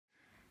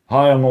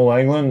Hi, I'm Ola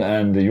Englund,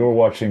 and you're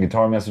watching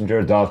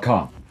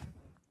GuitarMessenger.com.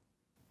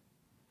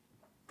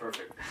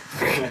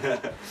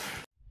 Perfect.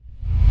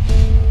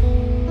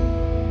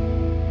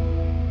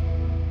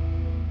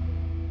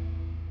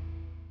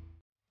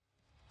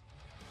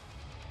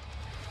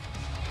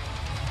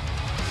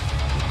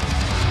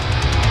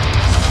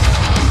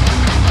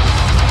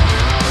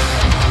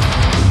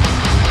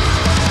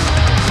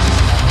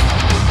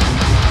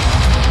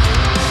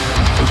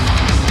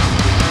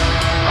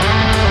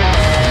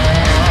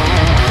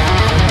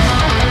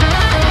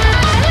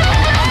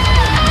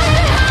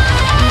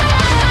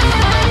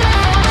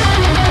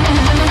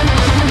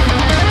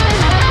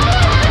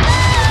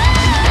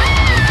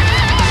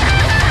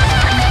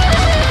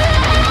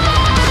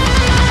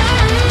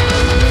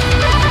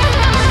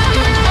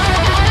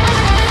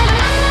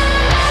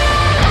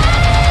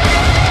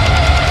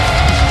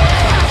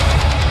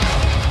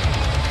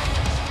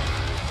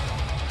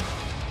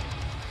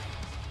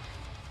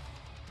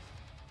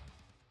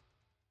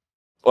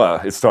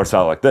 Well, it starts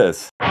out like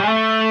this.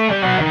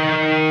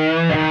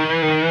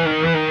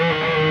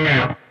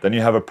 Then you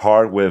have a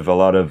part with a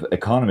lot of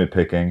economy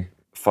picking,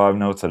 5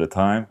 notes at a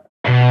time.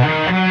 Then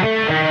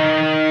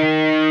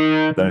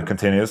it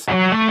continues. Then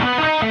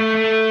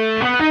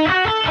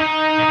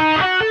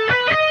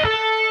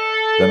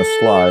a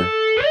slide.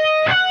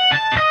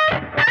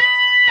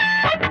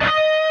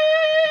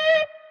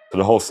 So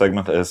the whole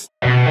segment is.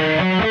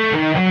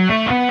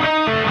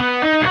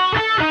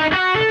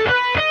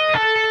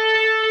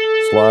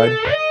 Slide.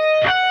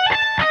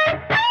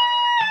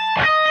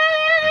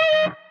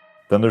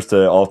 Then there's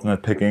the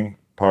alternate picking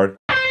part.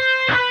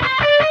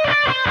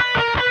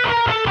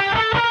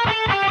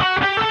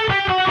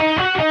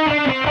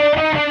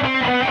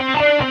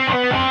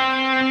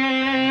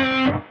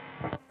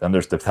 Then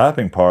there's the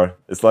tapping part.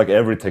 It's like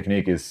every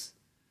technique is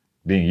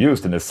being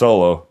used in a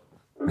solo.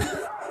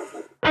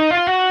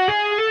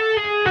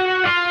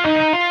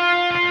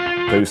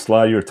 So you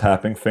slide your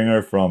tapping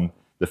finger from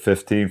the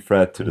 15th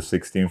fret to the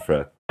 16th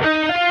fret.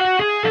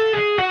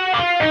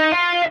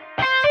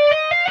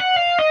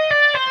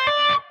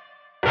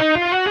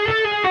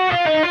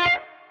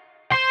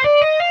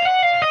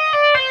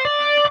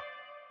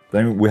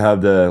 Then we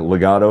have the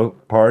legato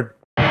part.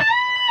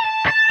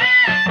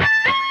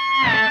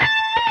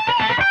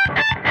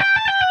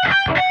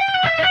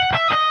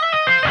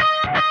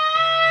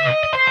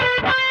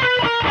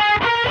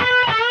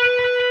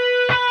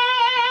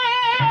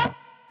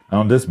 And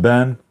on this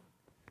bend,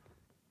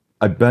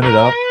 I bend it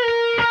up,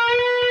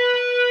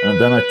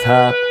 and then I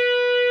tap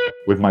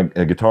with my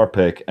guitar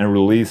pick and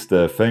release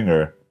the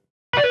finger.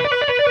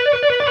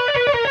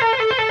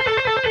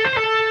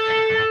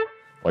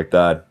 Like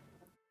that.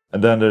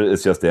 And then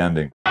it's just the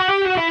ending.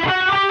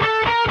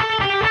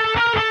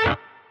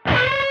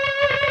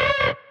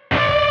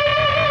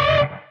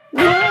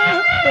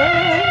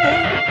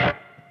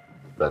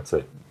 That's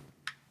it.